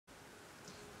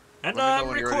And Let me know I'm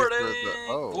when you're ready recording! for the...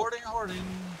 Oh. Boarding.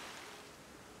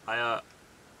 I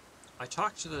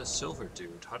talked to the silver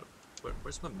dude.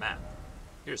 Where's my map?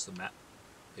 Here's the map.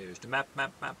 Here's the map.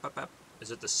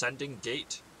 Is it the sending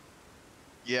gate?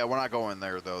 Yeah, we're not going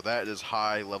there, though. That is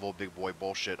high-level big boy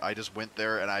bullshit. I just went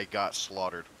there and I got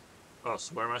slaughtered. Oh,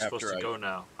 so where am I supposed to go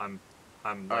now? I'm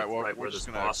Alright, like well, right we're where just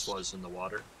this gonna... boss was in the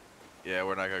water. Yeah,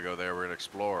 we're not gonna go there. We're gonna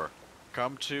explore.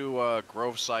 Come to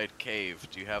Groveside Cave.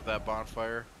 Do you have that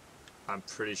bonfire? I'm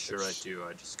pretty sure I do.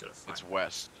 I just gotta find It's it.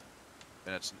 west,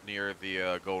 and it's near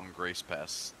the Golden Grace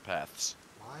paths.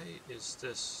 Why is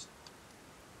this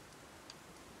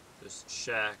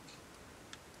shack?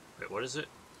 Wait, what is it?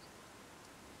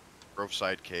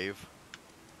 Groveside Cave.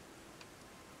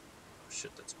 Oh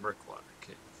shit, that's Murkwater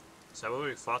Cave. Is that where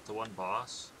we fought the one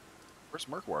boss? Where's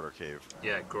Murkwater Cave?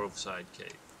 Yeah, Groveside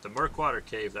Cave. The Murkwater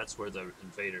Cave, that's where the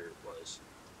invader was.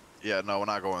 Yeah, no, we're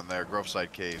not going there.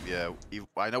 Groveside Cave, yeah.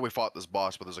 I know we fought this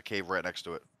boss, but there's a cave right next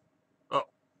to it. Oh,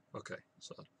 okay.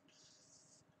 So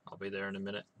I'll be there in a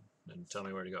minute, and tell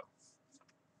me where to go.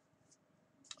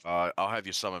 I'll have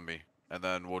you summon me, and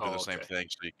then we'll do the same Okay. thing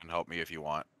so you can help me if you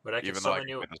want. But I can Even though I summon can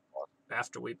you win this boss.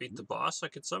 after we beat the boss. I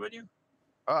can summon you.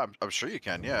 I'm sure you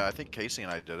can, yeah. I think Casey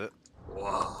and I did it. Whoa.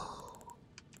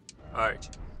 All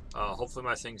right. Hopefully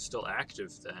my thing's still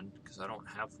active then, because I don't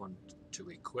have one to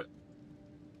equip.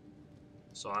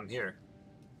 So I'm here.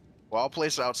 Well, I'll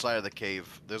place it outside of the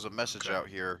cave. There's a message out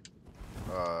here.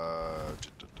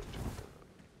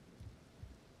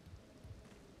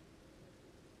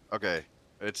 Okay,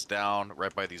 it's down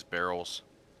right by these barrels.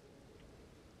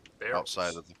 Barrels.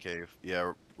 Outside of the cave.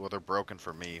 Yeah, well, they're broken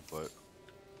for me, but...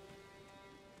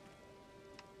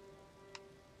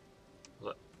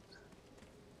 Look.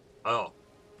 Oh.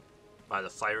 By the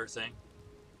fire thing?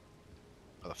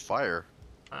 The fire?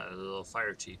 The little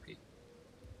fire teepee.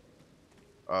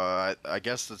 I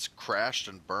guess it's crashed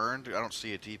and burned. I don't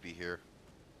see a teepee here.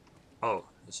 Oh,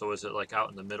 so is it like out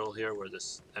in the middle here where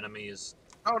this enemy is?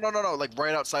 No. Like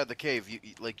right outside the cave. You.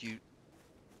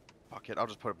 Fuck it. I'll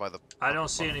just put it by the. I don't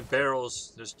see any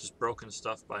barrels. There's just broken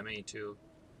stuff by me too.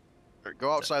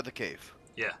 Go outside the cave.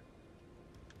 Yeah.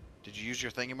 Did you use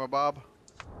your thingamabob?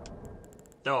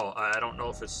 No, I don't know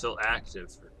if it's still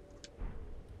active.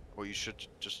 Well, you should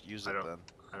just use it then.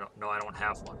 I don't. No, I don't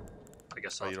have one. I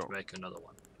guess I'll have to make another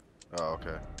one. Oh,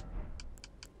 okay.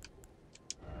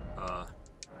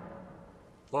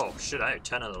 Whoa, shit! I have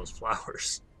 10 of those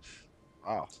flowers.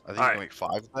 Oh, I think you can make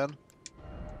 5 then.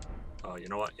 Oh, you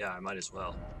know what? Yeah, I might as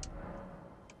well.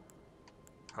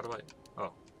 How do I?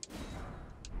 Oh.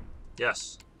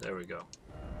 Yes, there we go.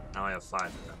 Now I have 5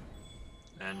 of them.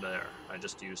 And there, I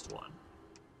just used one.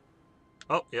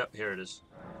 Oh, yep, here it is.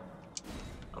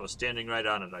 I was standing right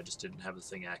on it, I just didn't have the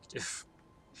thing active.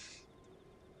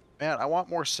 Man, I want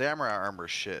more samurai armor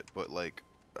shit, but like,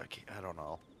 I don't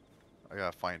know. I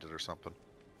gotta find it or something.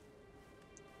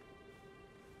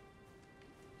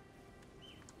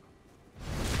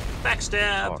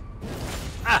 Backstab!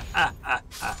 Oh.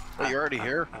 Oh, you're already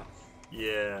here?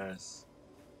 Yes.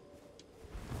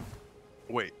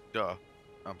 Wait, duh.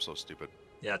 I'm so stupid.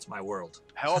 Yeah, it's my world.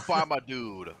 Help, I'm a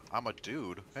dude. I'm a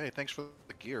dude. Hey, thanks for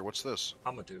the gear. What's this?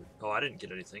 I'm a dude. Oh, I didn't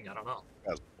get anything. I don't know. It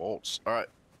has bolts. Alright.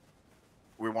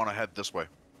 We want to head this way.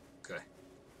 Okay.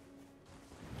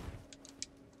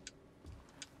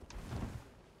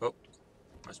 Oh.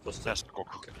 Am I supposed to...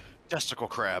 Testicle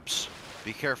crabs.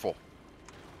 Be careful.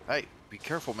 Hey, be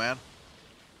careful, man.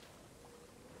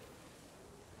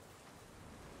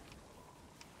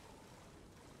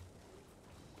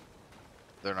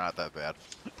 They're not that bad.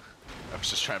 I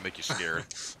was just trying to make you scared.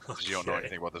 Because you don't know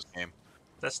anything about this game.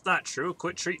 That's not true.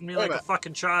 Quit treating me like a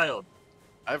fucking child.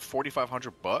 I have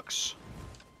 4,500 bucks.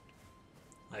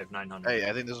 I have 900. Hey,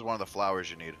 I think this is one of the flowers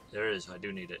you need. There is. I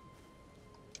do need it.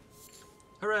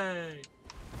 Hooray!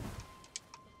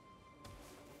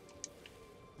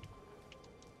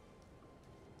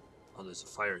 Oh, there's a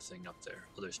fire thing up there.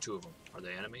 Oh, there's 2 of them. Are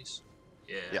they enemies?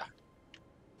 Yeah. Yeah.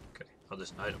 Okay. Oh,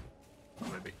 there's an item. Oh,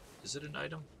 maybe. Is it an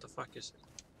item? What the fuck is it?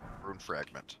 Rune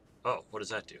fragment. Oh, what does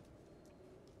that do?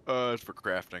 It's for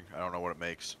crafting. I don't know what it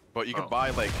makes. But you can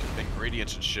buy, like,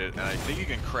 ingredients and shit, and I think you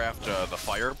can craft the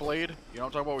fire blade. You know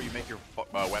what I'm talking about, where you make your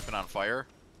weapon on fire?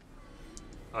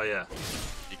 Oh, yeah.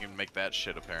 You can make that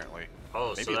shit, apparently.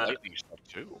 Oh, maybe so that... lightning stuff,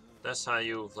 too. That's how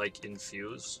you, like,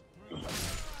 infuse?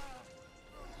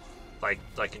 Like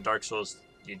in Dark Souls,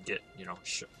 you'd get, you know,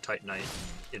 Titanite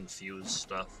and infuse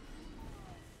stuff.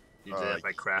 You do that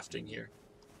by crafting here.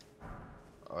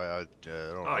 I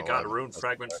don't know. Oh, I got a rune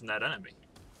fragment from that enemy.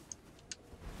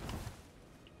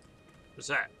 What's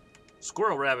that?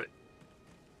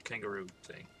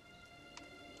 Squirrel-Rabbit-Kangaroo-Thing.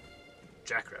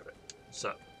 Jackrabbit. What's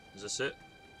up? Is this it?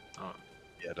 Oh.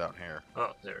 Yeah, down here.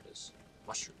 Oh, there it is.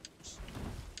 Mushrooms.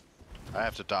 I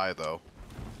have to die though.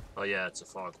 Oh yeah, it's a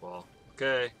fog wall.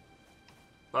 Okay.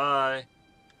 Bye.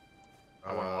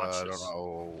 I want to watch I this. don't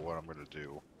know what I'm gonna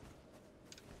do.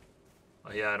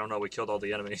 Oh yeah, I don't know. We killed all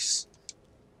the enemies.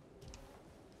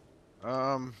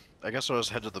 I guess I'll just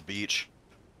head to the beach.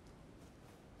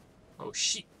 Oh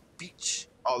shit, beach.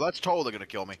 Oh, that's totally gonna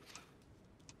kill me.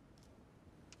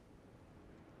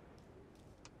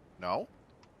 No?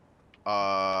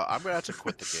 I'm gonna have to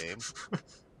quit the game.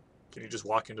 Can you just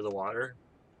walk into the water?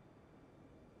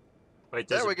 Wait,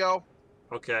 There we go.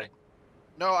 Okay.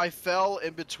 No, I fell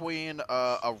in between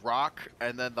a rock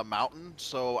and then the mountain,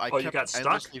 so I you kept got stuck?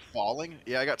 endlessly falling.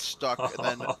 Yeah, I got stuck, and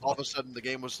then all of a sudden the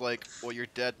game was like, well, you're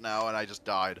dead now, and I just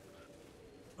died.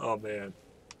 Oh man.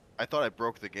 I thought I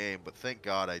broke the game, but thank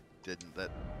God I didn't.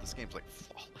 This game's like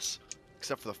flawless,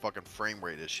 except for the fucking frame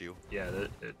rate issue. Yeah, the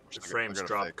frames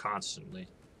drop constantly.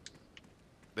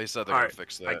 They said they're gonna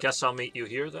fix that. I guess I'll meet you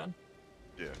here then.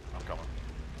 Yeah, I'm coming.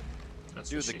 That's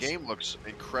Dude, the game looks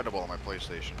incredible on my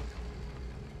PlayStation.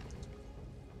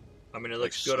 I mean, it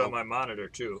looks good on my monitor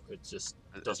too. It just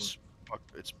doesn't.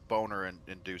 It's boner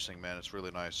inducing, man. It's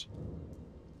really nice.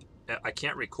 I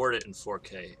can't record it in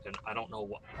 4K, and I don't know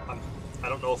what. I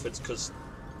don't know if it's because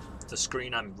the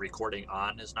screen I'm recording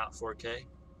on is not 4K.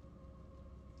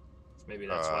 Maybe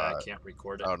that's why I can't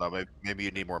record it. I don't know. Maybe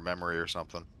you need more memory or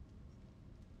something.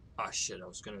 Ah, shit!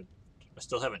 I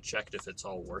still haven't checked if it's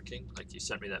all working. Like, you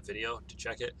sent me that video to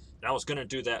check it, and I was gonna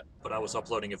do that, but I was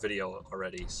uploading a video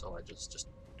already, so I just.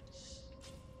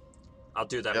 I'll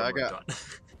do that when we're done.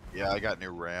 Yeah, I got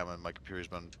new RAM, and my computer's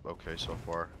been okay so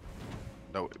far.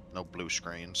 No blue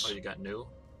screens. Oh, you got new?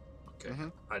 Okay. Mm-hmm.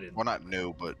 I didn't. Well, not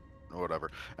new, but whatever.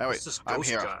 Anyway, What's this I'm ghost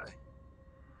here. guy?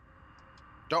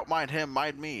 Don't mind him,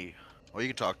 mind me. Well, you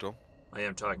can talk to him. I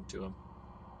am talking to him.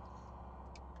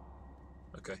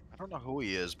 Okay. I don't know who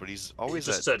he is, but he's always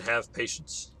He just said have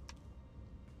patience.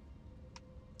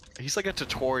 He's like a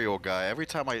tutorial guy. Every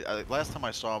time last time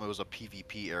I saw him, it was a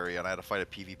PvP area, and I had to fight a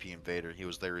PvP invader. He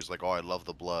was there. He's like, "Oh, I love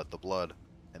the blood,"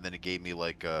 and then he gave me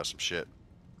like some shit.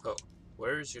 Oh,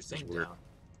 where's your thing down?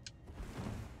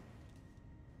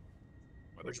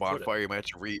 The bonfire. You might have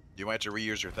to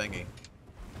reuse your thingy.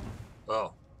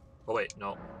 Oh, wait,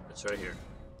 no, it's right here.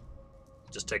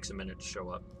 It just takes a minute to show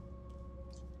up.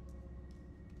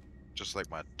 Just like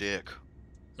my dick.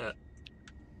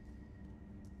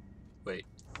 Wait.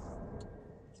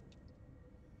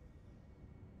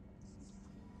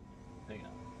 Hang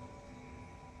on.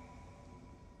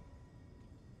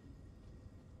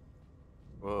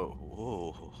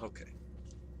 Whoa. Okay.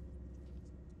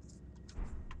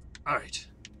 Alright,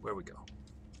 where we go?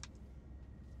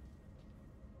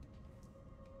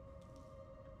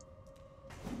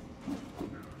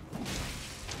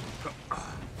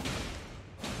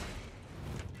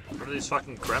 What are these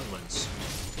fucking gremlins?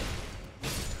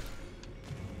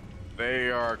 They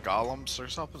are golems or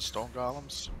something, stone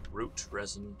golems. Root,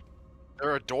 resin.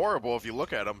 They're adorable if you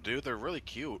look at them, dude. They're really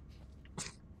cute.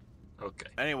 Okay.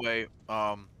 Anyway,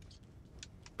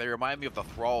 they remind me of the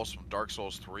thralls from Dark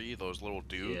Souls 3. Those little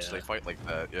dudes. Yeah. They fight like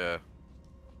that. Yeah.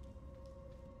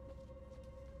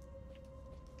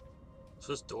 What's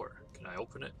this door? Can I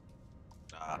open it?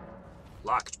 Nah.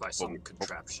 Locked by some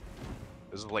contraption.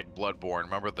 This is like Bloodborne.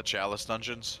 Remember the Chalice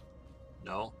dungeons?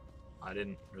 No, I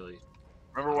didn't really.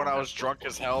 Remember when I was drunk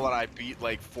as hell and I beat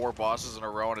like 4 bosses in a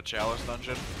row in a Chalice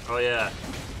dungeon? Oh yeah.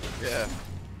 Yeah.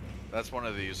 That's one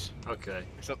of these. Okay.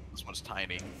 Except this one's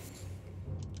tiny.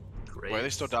 Great. Wait, are they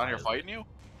still down here fighting you?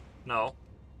 No.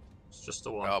 It's just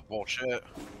the one. Oh, bullshit.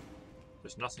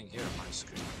 There's nothing here on my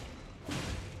screen.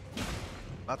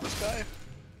 Not this guy?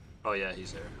 Oh yeah,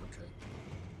 he's there. Okay.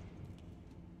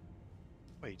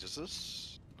 Wait, does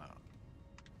this? No.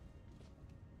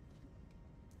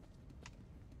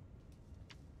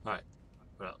 Alright.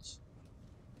 What else?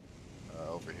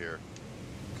 Over here.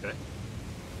 Okay.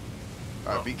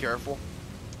 Alright, be careful.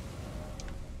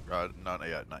 Not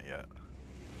yet, not yet.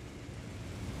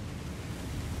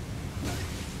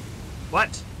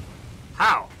 What?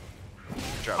 How?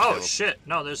 Job, Oh Caleb. shit!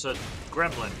 No, there's a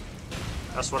gremlin.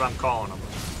 That's what I'm calling them.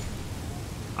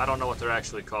 I don't know what they're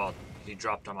actually called. He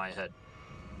dropped on my head.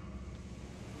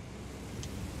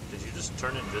 Did you just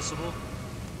turn invisible?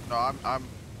 No, I'm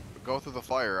go through the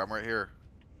fire. I'm right here.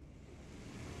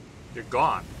 You're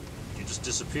gone. You just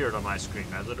disappeared on my screen.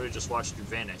 I literally just watched you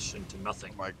vanish into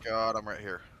nothing. Oh my god, I'm right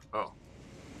here. Oh.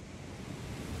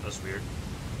 That's weird.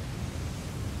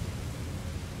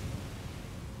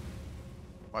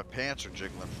 My pants are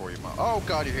jiggling for you, Mom. Oh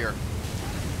god, you're here.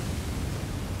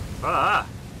 Ah!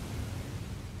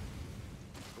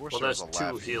 wish Well, there was there's a two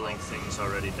laugh healing emote. things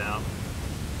already down.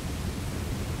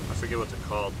 I forget what they're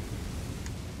called.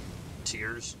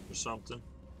 Tears or something.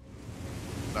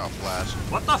 No, flash.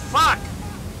 What the fuck?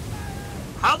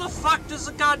 How the fuck does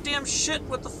the goddamn shit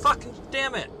with the fucking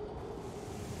damn it?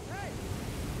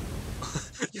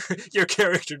 your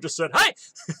character just said, "Hey!"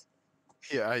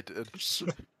 Yeah, I did.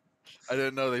 I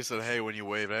didn't know they said, hey, when you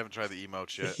wave. I haven't tried the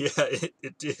emotes yet. Yeah,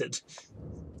 it did.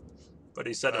 But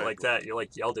he said it Alright, like cool. that. You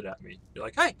like yelled it at me. You're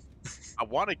like, "Hey!" I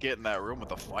want to get in that room with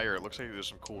the fire. It looks like there's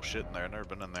some cool shit in there. I've never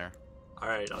been in there.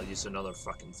 Alright, I'll use another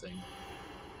fucking thing.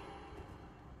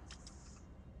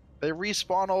 They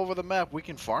respawn all over the map. We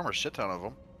can farm a shit ton of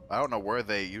them. I don't know where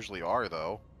they usually are,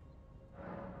 though.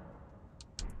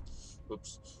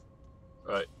 Oops.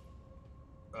 Alright.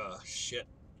 Shit.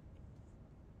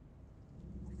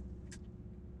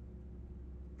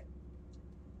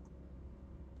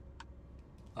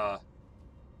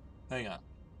 Hang on.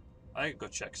 I can go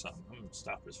check something. I'm gonna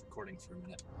stop this recording for a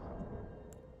minute.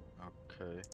 Okay.